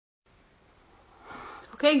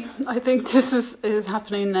Okay, I think this is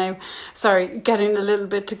happening now. Sorry, getting a little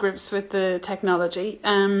bit to grips with the technology.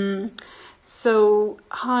 So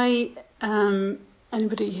hi,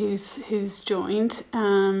 anybody who's joined.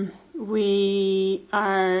 There's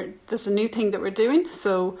a new thing that we're doing.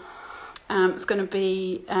 So it's going to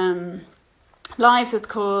be lives. It's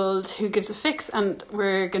called Who Gives a Fix, and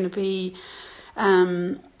we're going to be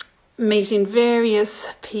meeting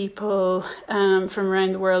various people from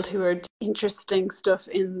around the world who are interesting stuff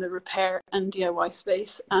in the repair and DIY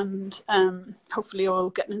space, and hopefully all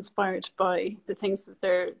getting inspired by the things that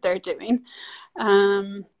they're doing.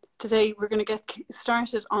 Today we're going to get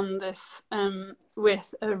started on this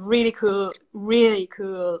with a really cool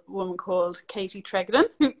woman called Katie Treggiden.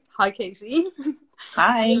 Hi, Katie.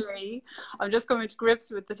 Hi. I'm just going to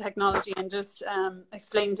grips with the technology and just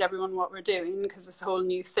explaining to everyone what we're doing, because it's a whole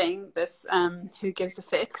new thing, this Who Gives a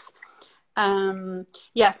Fix. So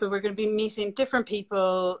we're going to be meeting different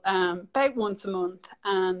people about once a month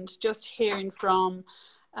and just hearing from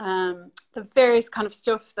the various kind of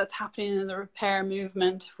stuff that's happening in the repair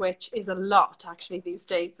movement, which is a lot actually these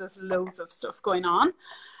days. There's loads of stuff going on.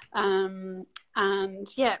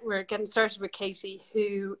 We're getting started with Katie,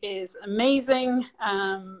 who is amazing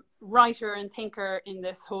writer and thinker in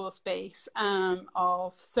this whole space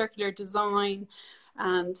of circular design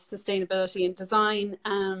and sustainability in design.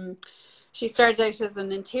 She started out as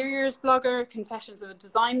an interiors blogger, Confessions of a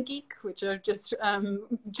Design Geek, which are just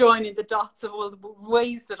joining the dots of all the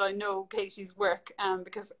ways that I know Katie's work,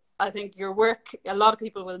 because I think your work, a lot of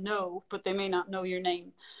people will know, but they may not know your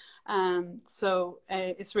name.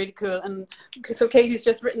 It's really cool. And so Katie's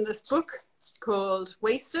just written this book called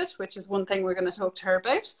Wasted, which is one thing we're going to talk to her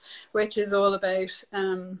about, which is all about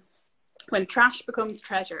when trash becomes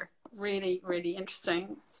treasure. Really, really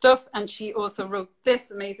interesting stuff. And she also wrote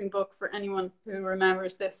this amazing book for anyone who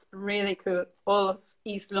remembers this. Really cool. All us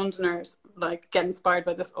East Londoners get inspired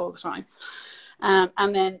by this all the time.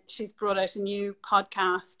 And then she's brought out a new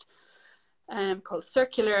podcast called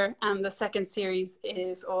Circular, and the second series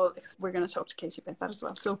is we're going to talk to Katie about that as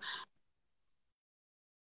well. So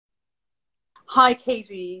hi,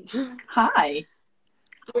 Katie. Hi.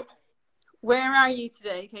 Where are you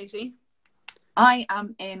today, Katie? I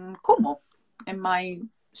am in Cornwall in my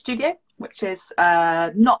studio, which is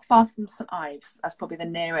not far from St Ives. That's probably the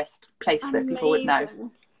nearest place that people would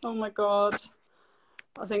know. Oh my god,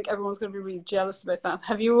 I think everyone's going to be really jealous about that.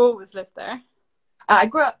 Have you always lived there? I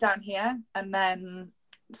grew up down here and then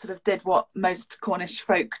sort of did what most Cornish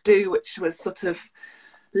folk do, which was sort of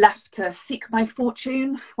left to seek my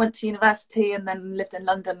fortune, went to university and then lived in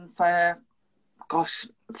London for,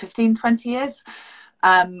 15-20 years.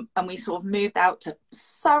 And we sort of moved out to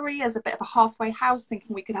Surrey as a bit of a halfway house,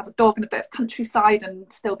 thinking we could have a dog and a bit of countryside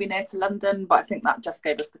and still be near to London. But I think that just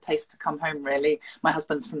gave us the taste to come home, really. My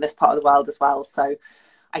husband's from this part of the world as well. So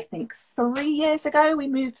I think 3 years ago, we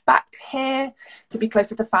moved back here to be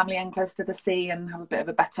closer to family and close to the sea and have a bit of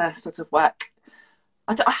a better sort of work.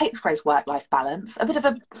 I hate the phrase work-life balance. A bit of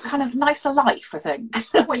a kind of nicer life, I think,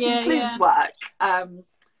 which includes work.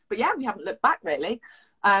 But yeah, we haven't looked back, really.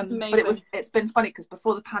 But it's been funny because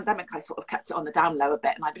before the pandemic I sort of kept it on the down low a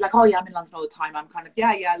bit, and I'd be like, oh yeah, I'm in London all the time. I'm kind of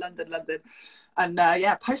London, and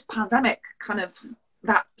post pandemic, kind of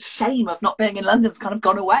that shame of not being in London's kind of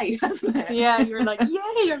gone away, hasn't it? Yeah, you're like,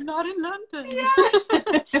 yay, I'm not in London.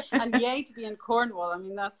 Yeah. And yay to be in Cornwall. I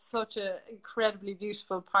mean, that's such an incredibly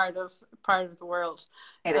beautiful part of the world.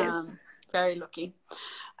 It is. Very lucky.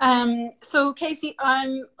 So Katie,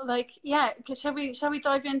 I'm like, shall we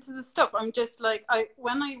dive into the stuff? I'm just like,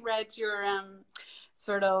 when I read your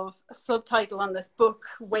sort of subtitle on this book,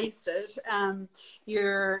 Wasted,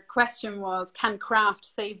 your question was, can craft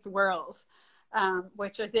save the world?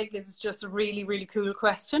 Which I think is just a really, really cool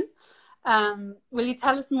question. Will you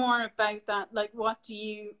tell us more about that? Like, what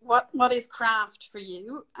is craft for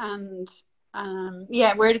you? And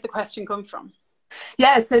where did the question come from?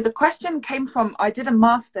 Yeah, so the question came from, I did a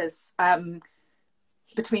master's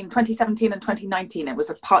between 2017 and 2019. It was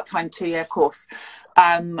a part-time 2-year course.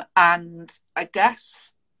 And I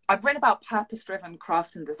guess I've read about purpose-driven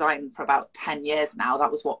craft and design for about 10 years now.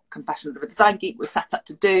 That was what Confessions of a Design Geek was set up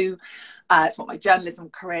to do. It's what my journalism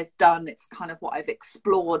career's done. It's kind of what I've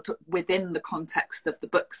explored within the context of the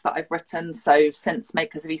books that I've written. So since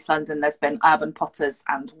Makers of East London, there's been urban potters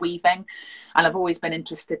and weaving. And I've always been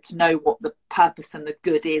interested to know what the purpose and the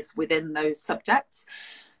good is within those subjects.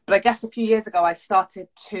 But I guess a few years ago, I started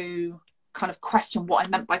to kind of question what I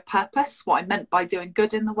meant by purpose, what I meant by doing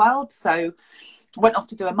good in the world. So I went off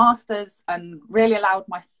to do a master's and really allowed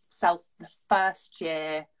myself the first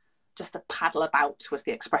year just to paddle about was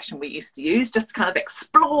the expression we used to use, just to kind of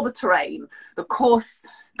explore the terrain. The course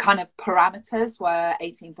kind of parameters were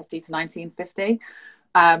 1850 to 1950.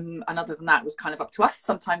 And other than that, it was kind of up to us.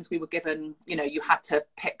 Sometimes we were given, you know, you had to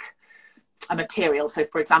pick a material. So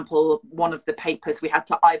for example, one of the papers we had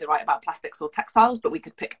to either write about plastics or textiles, but we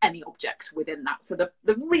could pick any object within that. So the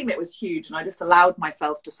remit was huge, and I just allowed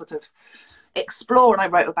myself to sort of explore. And I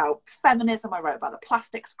wrote about feminism, I wrote about the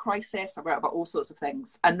plastics crisis, I wrote about all sorts of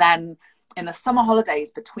things. And then in the summer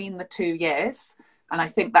holidays between the 2 years, and I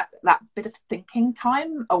think that bit of thinking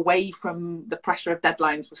time away from the pressure of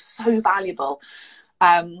deadlines was so valuable.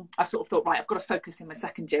 I sort of thought, right, I've got to focus in my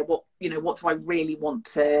second year. What do I really want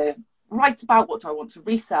to write about? What do I want to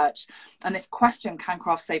research? And this question, can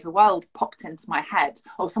craft save the world, popped into my head.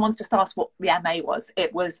 Oh, someone's just asked what the MA was.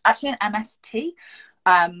 It was actually an MST,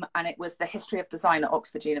 and it was the history of design at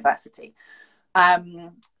Oxford University.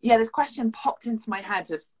 This question popped into my head,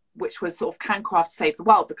 which was sort of, can craft save the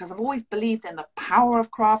world? Because I've always believed in the power of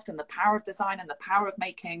craft and the power of design and the power of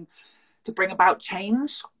making to bring about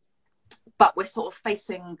change. But we're sort of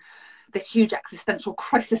facing this huge existential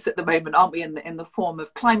crisis at the moment, aren't we, in the form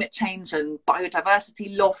of climate change and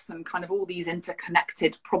biodiversity loss and kind of all these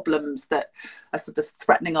interconnected problems that are sort of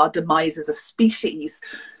threatening our demise as a species.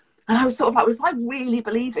 And I was sort of like, well, if I really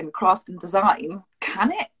believe in craft and design,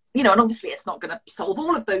 can it? You know, and obviously it's not going to solve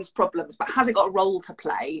all of those problems, but has it got a role to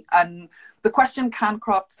play? And the question, can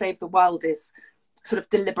craft save the world, is sort of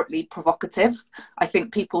deliberately provocative. I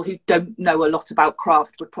think people who don't know a lot about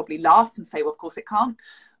craft would probably laugh and say, well, of course it can't.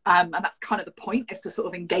 And that's kind of the point, is to sort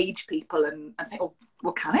of engage people and think, oh,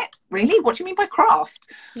 well, can it really? What do you mean by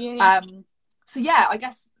craft? Yeah. So yeah, I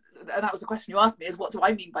guess, and that was the question you asked me, is what do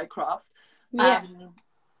I mean by craft? Yeah.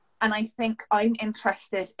 And I think I'm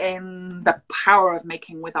interested in the power of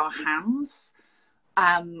making with our hands.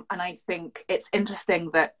 And I think it's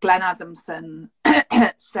interesting that Glenn Adamson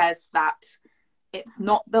says that it's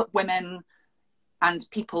not that women and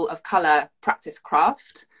people of colour practice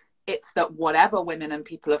craft. It's that whatever women and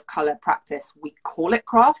people of colour practice, we call it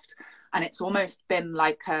craft. And it's almost been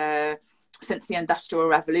like since the Industrial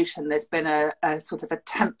Revolution, there's been a sort of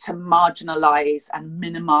attempt to marginalise and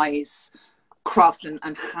minimise craft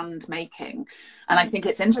and hand making. And I think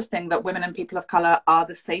it's interesting that women and people of colour are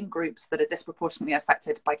the same groups that are disproportionately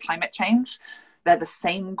affected by climate change. They're the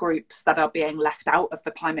same groups that are being left out of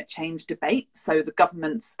the climate change debate. So the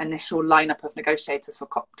government's initial lineup of negotiators for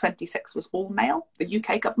COP26 was all male, the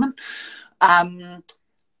UK government. And,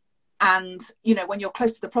 you know, when you're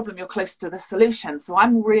close to the problem, you're close to the solution. So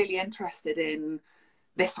I'm really interested in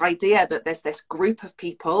this idea that there's this group of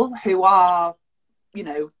people who are, you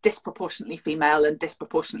know, disproportionately female and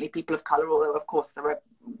disproportionately people of colour, although of course there are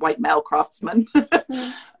white male craftsmen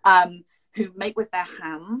who make with their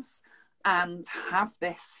hands and have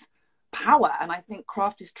this power. And I think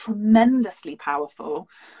craft is tremendously powerful.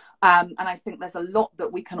 And I think there's a lot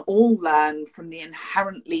that we can all learn from the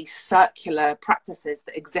inherently circular practices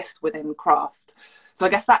that exist within craft. So I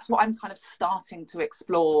guess that's what I'm kind of starting to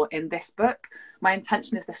explore in this book. My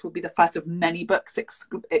intention is this will be the first of many books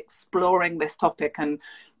exploring this topic, and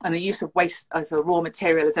the use of waste as a raw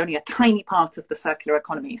material is only a tiny part of the circular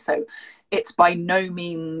economy. So it's by no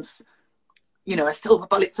means, you know, a silver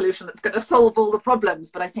bullet solution that's going to solve all the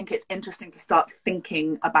problems. But I think it's interesting to start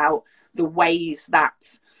thinking about the ways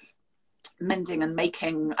that mending and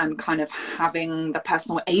making and kind of having the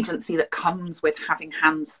personal agency that comes with having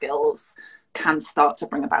hand skills can start to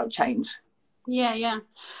bring about change. Yeah.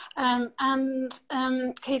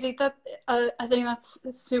 Katie, that I think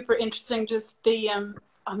it's super interesting. Just the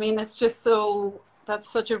I mean, it's just that's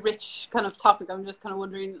such a rich kind of topic. I'm just kind of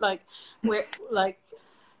wondering, like, where, like,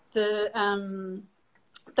 the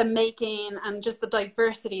making and just the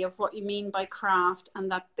diversity of what you mean by craft,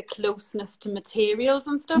 and that the closeness to materials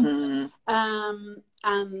and stuff.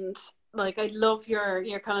 And like, I love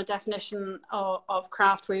your kind of definition of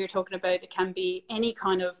craft, where you're talking about it can be any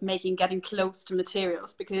kind of making, getting close to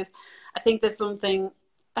materials, because I think there's something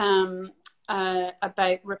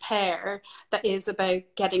about repair that is about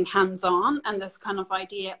getting hands-on, and this kind of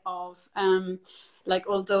idea of like,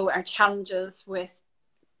 although our challenges with,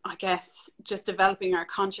 I guess, just developing our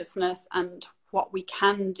consciousness and what we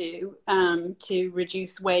can do to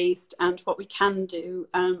reduce waste, and what we can do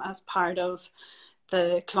as part of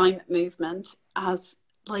the climate movement as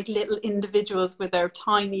like little individuals with their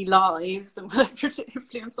tiny lives, and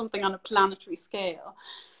particularly on something on a planetary scale.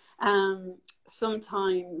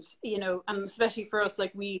 Sometimes, you know, and especially for us,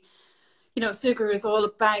 like we, you know, Sugru is all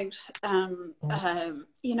about,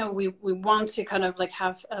 you know, we want to kind of like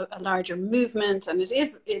have a larger movement, and it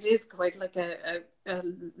is quite like a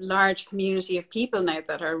large community of people now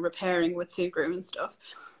that are repairing with Sugru and stuff.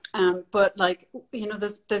 But like, you know,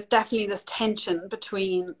 there's definitely this tension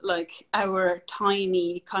between like our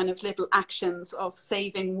tiny kind of little actions of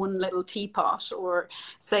saving one little teapot or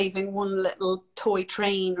saving one little toy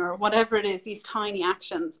train or whatever it is, these tiny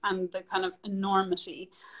actions, and the kind of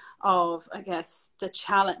enormity of, I guess, the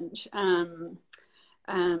challenge.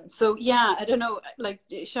 So yeah, I don't know, like,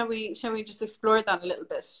 shall we just explore that a little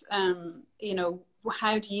bit? You know,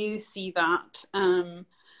 how do you see that?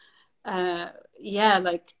 Yeah,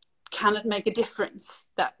 like, can it make a difference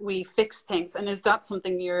that we fix things? And is that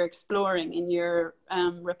something you're exploring in your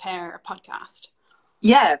repair podcast?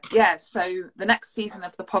 Yeah. So the next season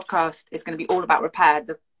of the podcast is going to be all about repair.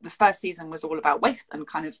 The first season was all about waste and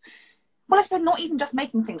kind of, well, I suppose not even just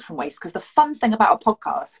making things from waste, because the fun thing about a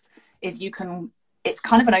podcast is it's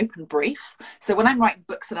kind of an open brief. So when I'm writing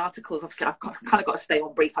books and articles, obviously I've kind of got to stay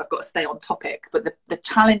on brief, I've got to stay on topic. But the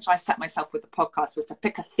challenge I set myself with the podcast was to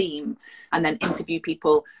pick a theme and then interview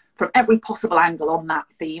people from every possible angle on that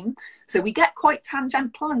theme. So we get quite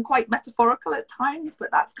tangential and quite metaphorical at times, but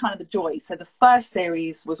that's kind of the joy. So the first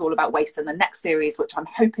series was all about waste, and the next series, which I'm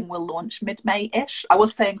hoping will launch mid-May-ish. I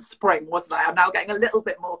was saying spring, wasn't I? I'm now getting a little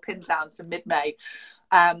bit more pinned down to mid-May.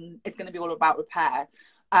 It's going to be all about repair.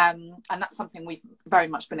 And that's something we've very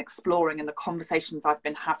much been exploring in the conversations I've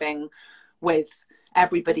been having with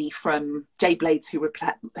everybody from Jay Blades, who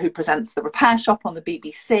presents The Repair Shop on the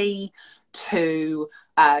BBC, to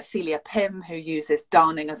Celia Pym, who uses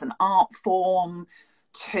darning as an art form,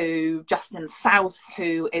 to Justin South,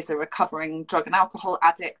 who is a recovering drug and alcohol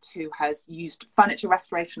addict who has used furniture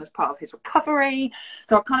restoration as part of his recovery.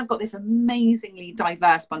 So I've kind of got this amazingly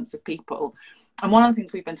diverse bunch of people. And one of the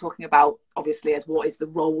things we've been talking about, obviously, is what is the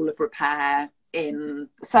role of repair in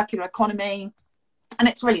the circular economy. And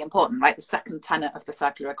it's really important, right? The second tenet of the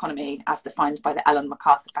circular economy, as defined by the Ellen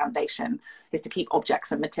MacArthur Foundation, is to keep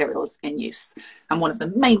objects and materials in use. And one of the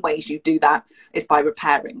main ways you do that is by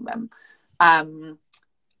repairing them.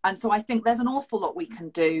 And so I think there's an awful lot we can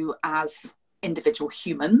do as individual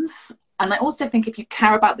humans. And I also think if you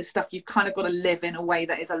care about this stuff, you've kind of got to live in a way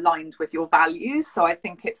that is aligned with your values. So I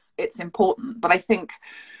think it's important. But I think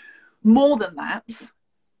more than that,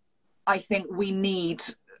 I think we need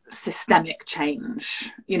systemic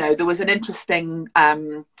change. You know, there was an interesting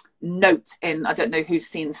note in, I don't know who's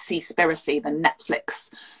seen Seaspiracy, the Netflix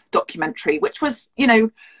documentary, which was, you know,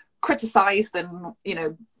 criticised and, you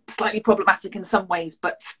know, slightly problematic in some ways,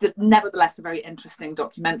 but nevertheless a very interesting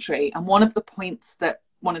documentary. And one of the points that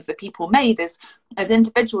one of the people made is, as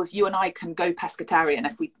individuals, you and I can go pescatarian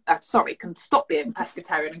if we, can stop being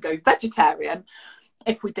pescatarian and go vegetarian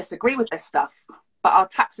if we disagree with this stuff, but our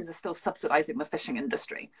taxes are still subsidising the fishing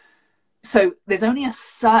industry. So there's only a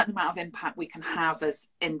certain amount of impact we can have as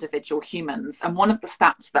individual humans. And one of the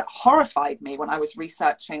stats that horrified me when I was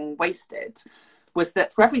researching Wasted was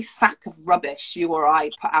that for every sack of rubbish you or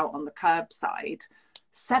I put out on the curbside,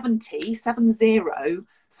 70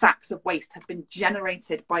 sacks of waste have been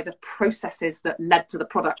generated by the processes that led to the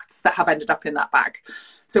products that have ended up in that bag.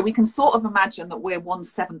 So we can sort of imagine that we're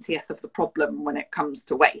 1/70th of the problem when it comes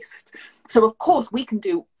to waste. So of course we can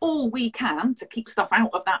do all we can to keep stuff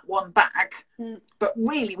out of that one bag, but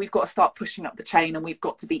really we've got to start pushing up the chain, and we've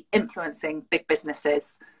got to be influencing big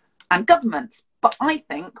businesses and governments. But I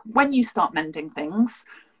think when you start mending things,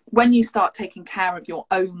 when you start taking care of your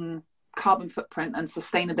own carbon footprint and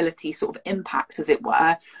sustainability sort of impact, as it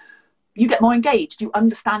were, you get more engaged, you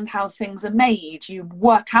understand how things are made, you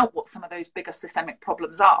work out what some of those bigger systemic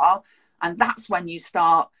problems are, and that's when you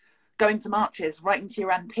start going to marches, writing to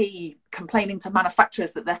your MP, complaining to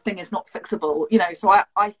manufacturers that their thing is not fixable. You know, so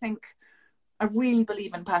I think I really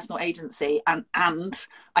believe in personal agency, and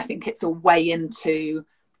I think it's a way into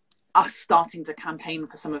us starting to campaign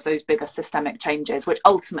for some of those bigger systemic changes, which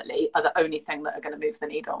ultimately are the only thing that are going to move the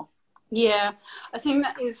needle. Yeah, I think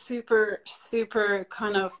that is super, super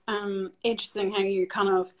kind of interesting how you kind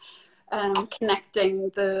of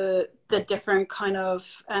connecting the different kind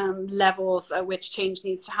of levels at which change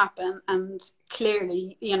needs to happen. And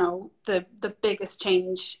clearly, you know, the biggest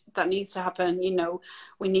change that needs to happen, you know,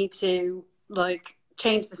 we need to like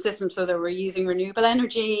change the system so that we're using renewable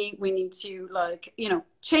energy. We need to, like, you know,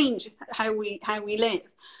 change how we live.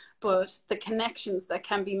 But the connections that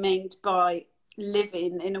can be made by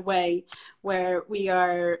living in a way where we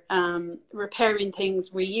are repairing things,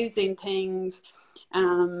 reusing things,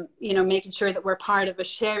 you know, making sure that we're part of a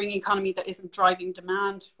sharing economy that isn't driving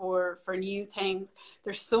demand for new things.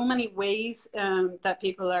 There's so many ways that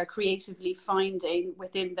people are creatively finding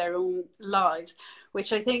within their own lives,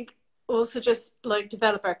 which I think also just like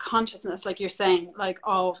develop our consciousness, like you're saying, like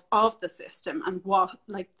of the system and what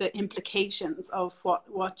like the implications of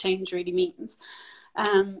what change really means.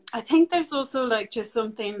 I think there's also like just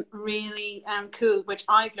something really cool, which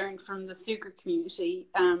I've learned from the Sugru community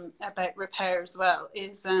about repair as well,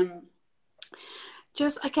 is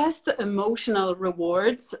just, I guess, the emotional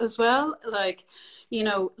rewards as well. Like, you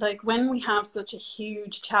know, like when we have such a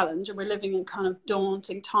huge challenge and we're living in kind of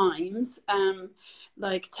daunting times,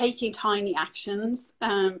 like taking tiny actions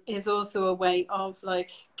is also a way of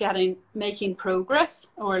like making progress,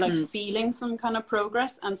 or like feeling some kind of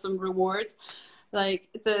progress and some rewards. Like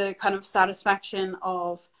the kind of satisfaction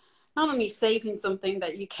of not only saving something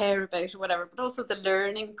that you care about or whatever, but also the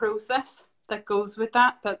learning process that goes with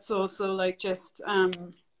that. That's also like just,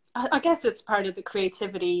 I guess it's part of the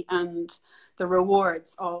creativity and the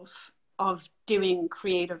rewards of doing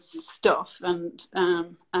creative stuff and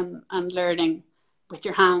learning with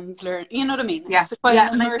your hands, you know what I mean? Yeah. It's quite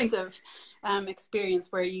an immersive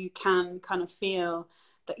experience where you can kind of feel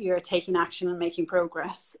that you're taking action and making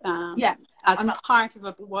progress as part of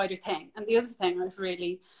a wider thing. And the other thing I've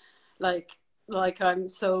really like I'm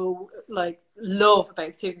so like love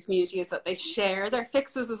about Sugru community is that they share their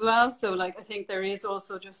fixes as well. So like I think there is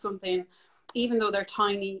also just something, even though they're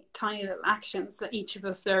tiny little actions that each of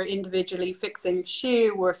us are individually fixing a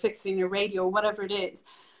shoe or fixing a radio, whatever it is,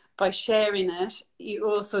 by sharing it, you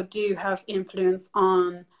also do have influence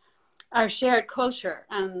on our shared culture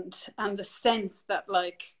and the sense that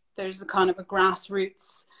like there's a kind of a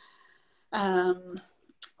grassroots I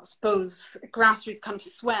suppose grassroots kind of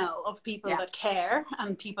swell of people that care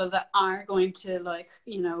and people that are going to like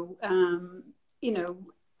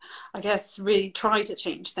I guess really try to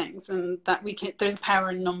change things, and that there's power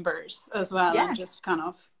in numbers as well, and just kind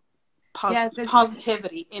of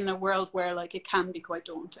positivity in a world where like it can be quite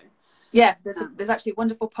daunting. Yeah, there's actually a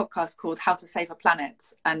wonderful podcast called How to Save a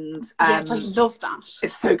Planet, and yes, I love that.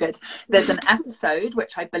 It's so good. There's an episode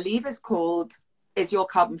which I believe is called "Is Your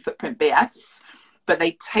Carbon Footprint BS?" But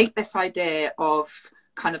they take this idea of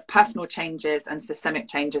kind of personal changes and systemic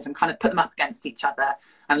changes and kind of put them up against each other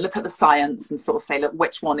and look at the science and sort of say, look,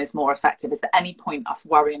 which one is more effective? Is there any point us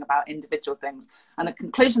worrying about individual things? And the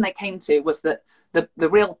conclusion they came to was that the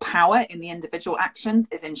real power in the individual actions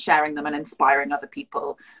is in sharing them and inspiring other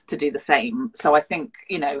people to do the same. So I think,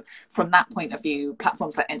 you know, from that point of view,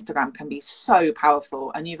 platforms like Instagram can be so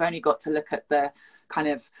powerful, and you've only got to look at the kind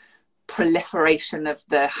of proliferation of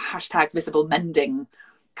the hashtag visible mending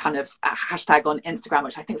kind of hashtag on Instagram,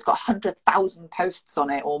 which I think has got 100,000 posts on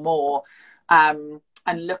it or more, and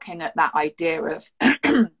looking at that idea of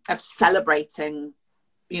of celebrating,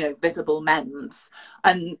 you know, visible mends.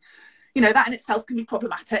 And you know, that in itself can be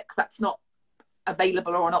problematic. That's not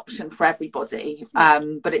available or an option for everybody.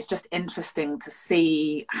 But it's just interesting to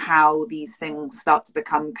see how these things start to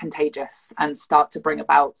become contagious and start to bring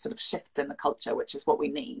about sort of shifts in the culture, which is what we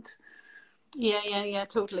need. Yeah,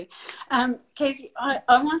 totally. Katie, I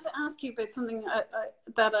wanted to ask you about something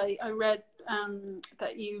that I read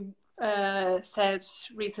that you said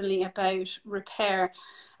recently about repair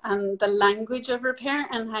and the language of repair,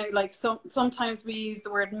 and how like sometimes we use the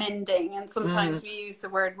word mending and sometimes we use the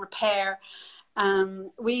word repair.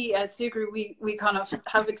 We as Sugru, we kind of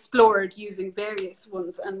have explored using various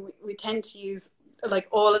ones, and we tend to use like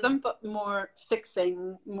all of them, but more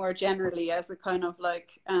fixing more generally as a kind of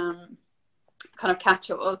like kind of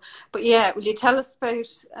catch-all. But yeah, will you tell us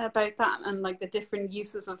about that and like the different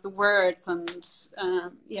uses of the words and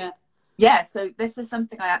Yeah, so this is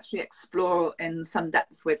something I actually explore in some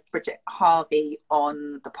depth with Bridget Harvey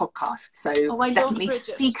on the podcast. So definitely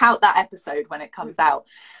seek out that episode when it comes out.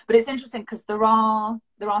 But it's interesting because there are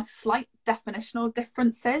slight definitional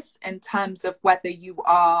differences in terms of whether you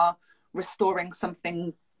are restoring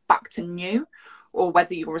something back to new or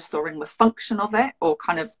whether you're restoring the function of it or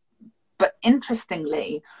kind of. But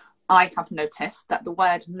interestingly, I have noticed that the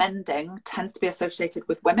word mending tends to be associated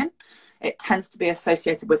with women. It tends to be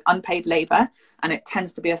associated with unpaid labour, and it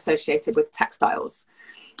tends to be associated with textiles.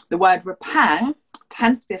 The word repair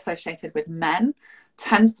tends to be associated with men,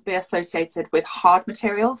 tends to be associated with hard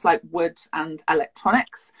materials like wood and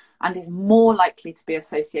electronics, and is more likely to be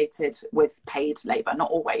associated with paid labour.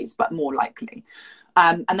 Not always, but more likely.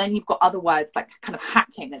 And then you've got other words like kind of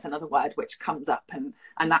hacking is another word which comes up, and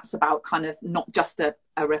that's about kind of not just a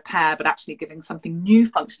repair, but actually giving something new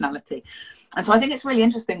functionality. And so I think it's really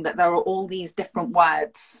interesting that there are all these different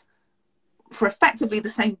words for effectively the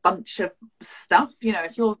same bunch of stuff. You know,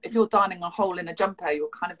 if you're darning a hole in a jumper, you're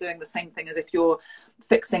kind of doing the same thing as if you're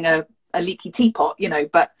fixing a leaky teapot, you know,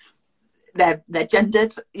 but they're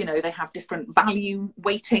gendered, you know, they have different value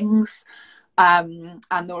weightings. And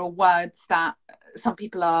there are words that some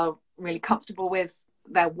people are really comfortable with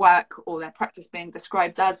their work or their practice being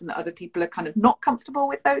described as, and other people are kind of not comfortable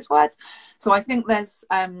with those words. So I think there's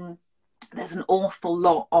an awful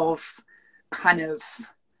lot of kind of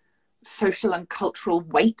social and cultural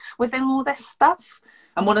weight within all this stuff.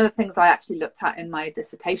 And one of the things I actually looked at in my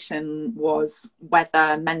dissertation was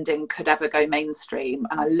whether mending could ever go mainstream.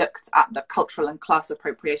 And I looked at the cultural and class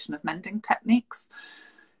appropriation of mending techniques.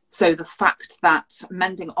 So the fact that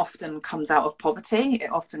mending often comes out of poverty,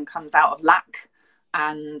 it often comes out of lack,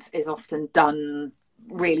 and is often done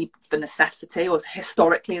really for necessity, or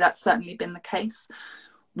historically that's certainly been the case.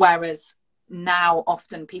 Whereas now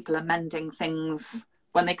often people are mending things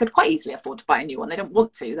when they could quite easily afford to buy a new one. They don't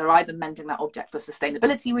want to. They're either mending that object for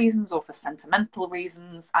sustainability reasons or for sentimental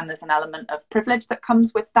reasons. And there's an element of privilege that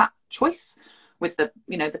comes with that choice, with the,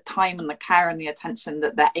 you know, the time and the care and the attention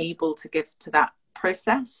that they're able to give to that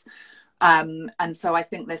process. And so I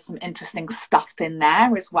think there's some interesting stuff in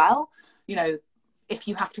there as well. You know, if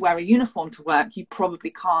you have to wear a uniform to work, you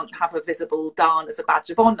probably can't have a visible darn as a badge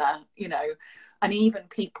of honour, you know. And even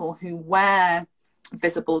people who wear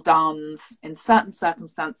visible darns in certain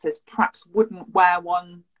circumstances perhaps wouldn't wear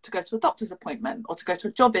one to go to a doctor's appointment or to go to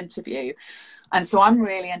a job interview. And so I'm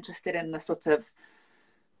really interested in the sort of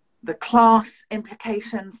the class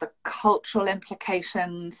implications, the cultural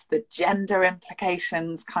implications, the gender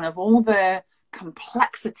implications, kind of all the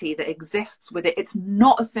complexity that exists with it. It's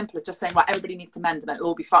not as simple as just saying, right, everybody needs to mend and it'll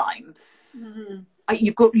all be fine. Mm-hmm.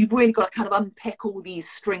 You've really got to kind of unpick all these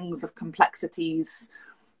strings of complexities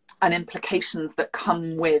and implications that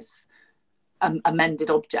come with a mended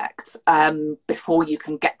object before you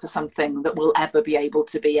can get to something that will ever be able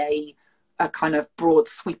to be a kind of broad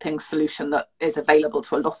sweeping solution that is available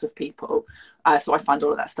to a lot of people. So I find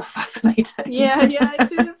all of that stuff fascinating. Yeah,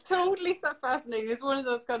 it's totally so fascinating. It's one of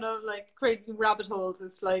those kind of like crazy rabbit holes.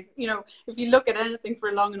 It's like, you know, if you look at anything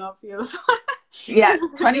for long enough, you'll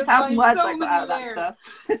 20,000 words so I got out of that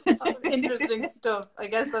stuff. Interesting stuff. I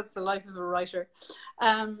guess that's the life of a writer.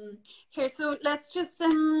 Here, so let's just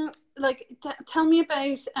tell me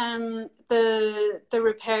about the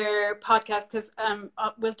Repair podcast, because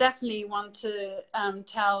we'll definitely want to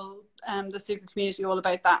tell the Sugru community all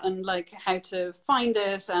about that, and like how to find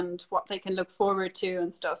it and what they can look forward to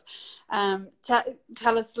and stuff.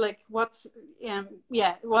 Tell us like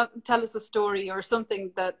tell us a story or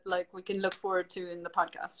something that like we can look forward to in the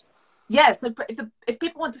podcast. Yeah, so if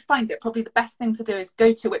people want to find it, probably the best thing to do is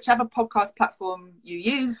go to whichever podcast platform you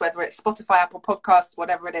use, whether it's Spotify, Apple Podcasts,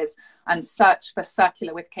 whatever it is, and search for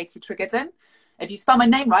Circular with Katie Treggiden. If you spell my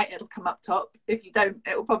name right, it'll come up top. If you don't,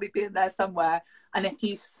 it'll probably be in there somewhere. And if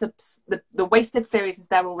you the Wasted series is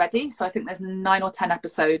there already, so I think there's 9 or 10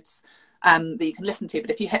 episodes that you can listen to. But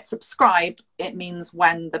if you hit subscribe, it means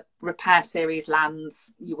when the Repair series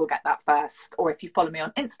lands, you will get that first. Or if you follow me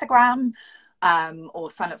on Instagram,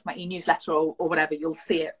 or sign up for my e-newsletter or whatever, you'll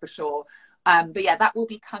see it for sure. But yeah, that will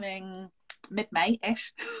be coming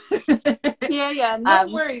mid-May-ish. No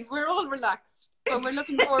worries, we're all relaxed, but we're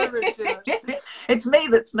looking forward to it. It's me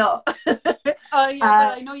that's not. But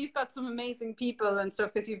I know you've got some amazing people and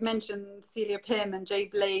stuff, because you've mentioned Celia Pym and Jay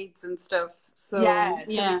Blades and stuff. So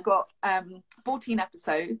we've got 14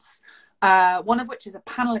 episodes. One of which is a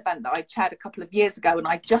panel event that I chaired a couple of years ago, and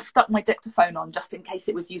I just stuck my dictaphone on just in case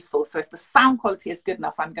it was useful. So if the sound quality is good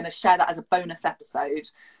enough, I'm going to share that as a bonus episode.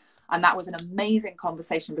 And that was an amazing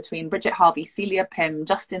conversation between Bridget Harvey, Celia Pym,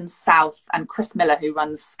 Justin South, and Chris Miller, who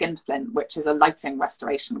runs Skinflint, which is a lighting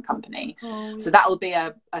restoration company. So that will be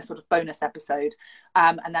a sort of bonus episode.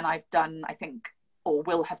 And then I've done, I think, or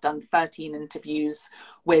will have done 13 interviews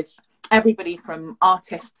with everybody from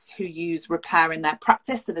artists who use repair in their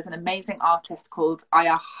practice. So there's an amazing artist called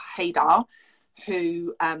Aya Haidar,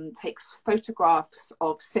 who takes photographs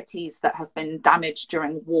of cities that have been damaged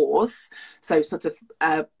during wars, so sort of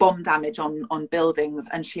bomb damage on buildings,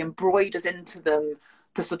 and she embroiders into them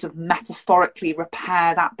to sort of metaphorically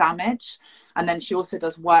repair that damage. And then she also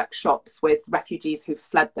does workshops with refugees who've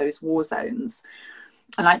fled those war zones.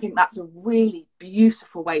 And I think that's a really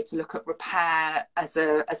beautiful way to look at repair as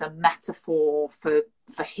a metaphor for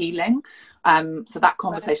healing. So that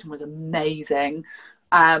conversation was amazing.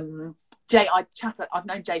 Jay, I've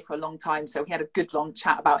known Jay for a long time, so we had a good long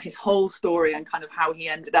chat about his whole story and kind of how he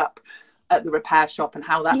ended up at the repair shop and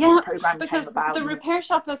how that program came about. The repair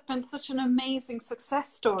shop has been such an amazing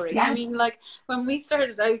success story. Yeah. I mean, like when we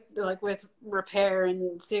started out like with repair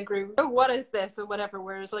and Sugru, oh, what is this or whatever,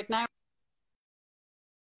 whereas like now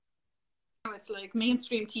it's like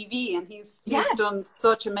mainstream TV, and he's done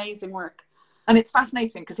such amazing work. And it's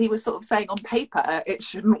fascinating because he was sort of saying on paper it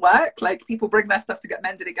shouldn't work. Like, people bring their stuff to get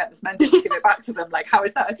mended, it gets mended, and give it back to them. Like, how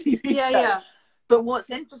is that a TV show? Yeah. But what's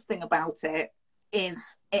interesting about it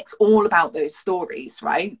is it's all about those stories,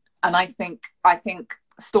 right? And I think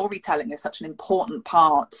storytelling is such an important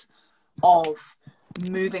part of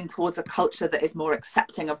moving towards a culture that is more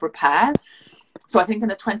accepting of repair. So I think in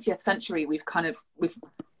the 20th century, we've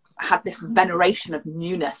had this veneration of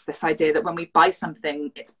newness, this idea that when we buy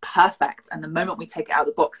something, it's perfect, and the moment we take it out of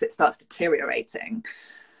the box, it starts deteriorating.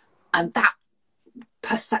 And that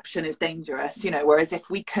perception is dangerous, you know, whereas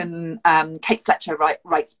if we can, Kate Fletcher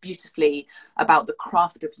writes beautifully about the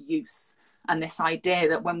craft of use, and this idea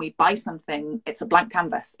that when we buy something, it's a blank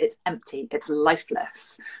canvas, it's empty, it's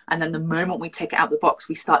lifeless, and then the moment we take it out of the box,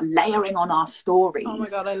 we start layering on our stories. Oh my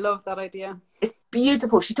God, I love that idea. It's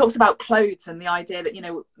beautiful. She talks about clothes and the idea that, you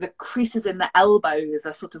know, the creases in the elbows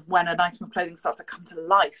are sort of when an item of clothing starts to come to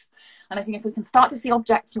life. And I think if we can start to see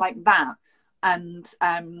objects like that, and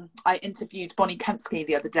I interviewed Bonnie Kempsky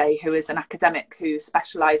the other day, who is an academic who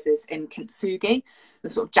specialises in kintsugi, the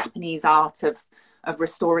sort of Japanese art of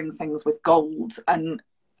restoring things with gold. And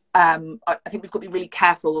I think we've got to be really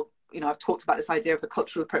careful. You know, I've talked about this idea of the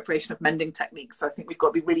cultural appropriation of mending techniques. So I think we've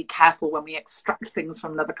got to be really careful when we extract things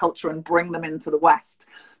from another culture and bring them into the West.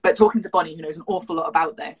 But talking to Bonnie, who knows an awful lot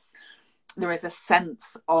about this, there is a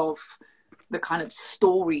sense of the kind of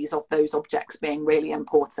stories of those objects being really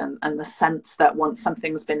important, and the sense that once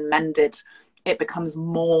something's been mended, it becomes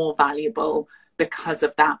more valuable because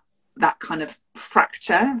of that kind of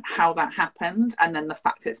fracture, how that happened, and then the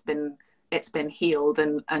fact it's been healed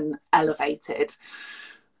and elevated.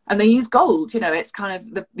 And they use gold, you know, it's kind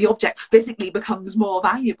of the object physically becomes more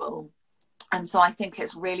valuable. And so I think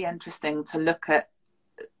it's really interesting to look at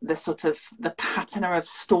the sort of the pattern of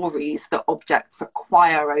stories that objects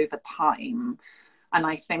acquire over time. And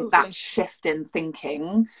I think that shift in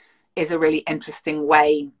thinking is a really interesting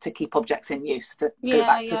way to keep objects in use, to go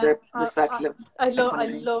back to the circular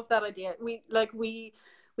economy. I love that idea. We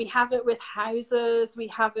have it with houses, we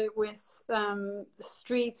have it with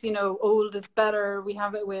streets, you know, old is better. We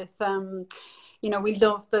have it with you know, we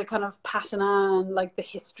love the kind of patina and like the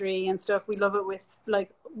history and stuff. We love it with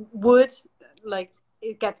like wood, like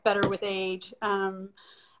it gets better with age. And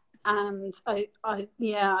I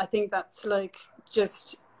think that's like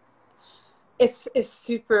just, it's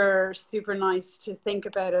super, super nice to think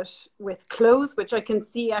about it with clothes, which I can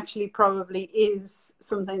see actually probably is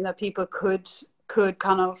something that people could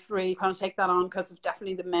kind of really kind of take that on because of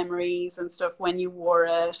definitely the memories and stuff when you wore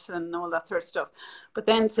it and all that sort of stuff. But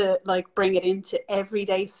then to like bring it into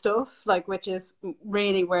everyday stuff, like, which is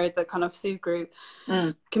really where the kind of Sugru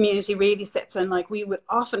community really sits. And like we would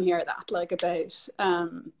often hear that like about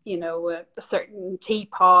you know, a certain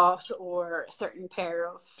teapot or a certain pair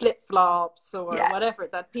of flip-flops or whatever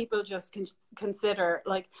that people just consider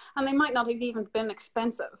like, and they might not have even been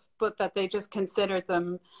expensive, but that they just considered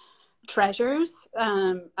them treasures,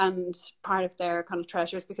 and part of their kind of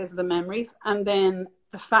treasures because of the memories. And then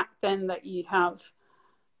the fact then that you have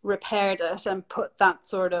repaired it and put that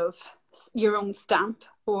sort of your own stamp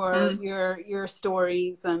or your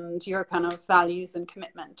stories and your kind of values and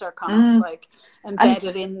commitment are kind of like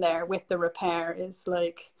embedded in there with the repair is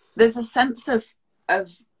like, there's a sense of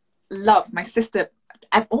love. My sister,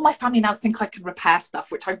 all my family now think I can repair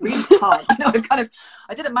stuff, which I really can't. You know,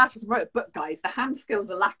 I did a master's and wrote a book, guys. The hand skills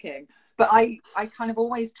are lacking, but I kind of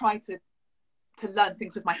always try to learn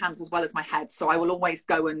things with my hands as well as my head. So I will always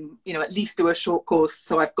go and, you know, at least do a short course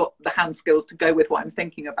so I've got the hand skills to go with what I'm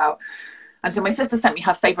thinking about. And so my sister sent me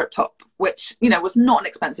her favourite top, which, you know, was not an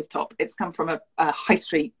expensive top. It's come from a high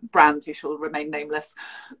street brand who shall remain nameless.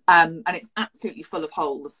 And it's absolutely full of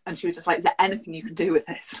holes. And she was just like, is there anything you can do with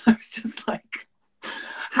this? And I was just like,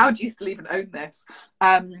 how do you still even own this?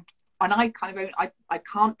 And I kind of I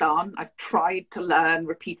can't darn. I've tried to learn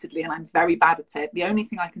repeatedly and I'm very bad at it. The only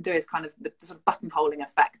thing I can do is kind of the sort of buttonholing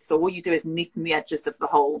effect. So all you do is neaten the edges of the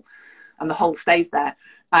hole and the hole stays there.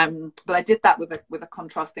 But I did that with a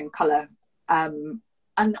contrasting colour. And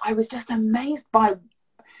I was just amazed by,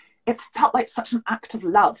 it felt like such an act of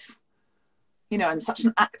love, you know, and such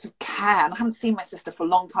an act of care. And I haven't seen my sister for a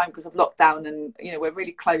long time because of lockdown and, you know, we're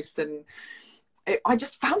really close. And I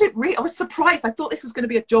just found it really, I was surprised. I thought this was going to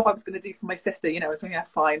be a job I was going to do for my sister, you know, so yeah,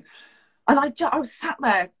 fine. And I was sat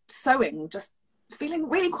there sewing, just feeling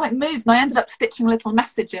really quite moved. And I ended up stitching a little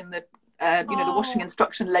message in the, you know, the washing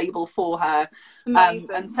instruction label for her,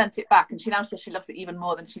 and sent it back. And she now says she loves it even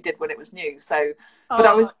more than she did when it was new. So, but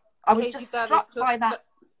I was just struck by that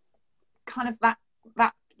kind of that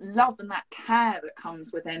love and that care that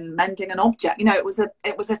comes within mending an object. You know, it was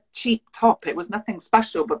a cheap top, it was nothing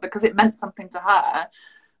special, but because it meant something to her,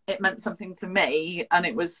 it meant something to me, and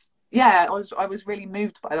it was, yeah, I was really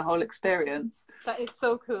moved by the whole experience. That is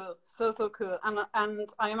so cool, so cool, and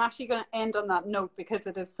I am actually going to end on that note because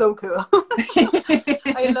it is so cool.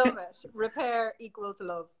 I love it. Repair equals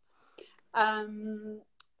love.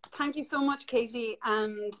 Thank you so much, Katie,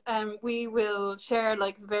 and we will share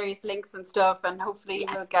like various links and stuff, and hopefully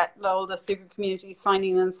we'll get all the Sugru community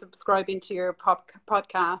signing and subscribing to your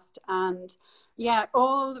podcast, and yeah,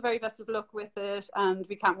 all the very best of luck with it, and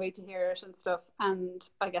we can't wait to hear it and stuff, and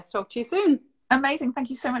I guess talk to you soon. Amazing. Thank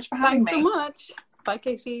you so much for having me. Thanks so much. Bye,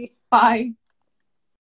 Katie. Bye.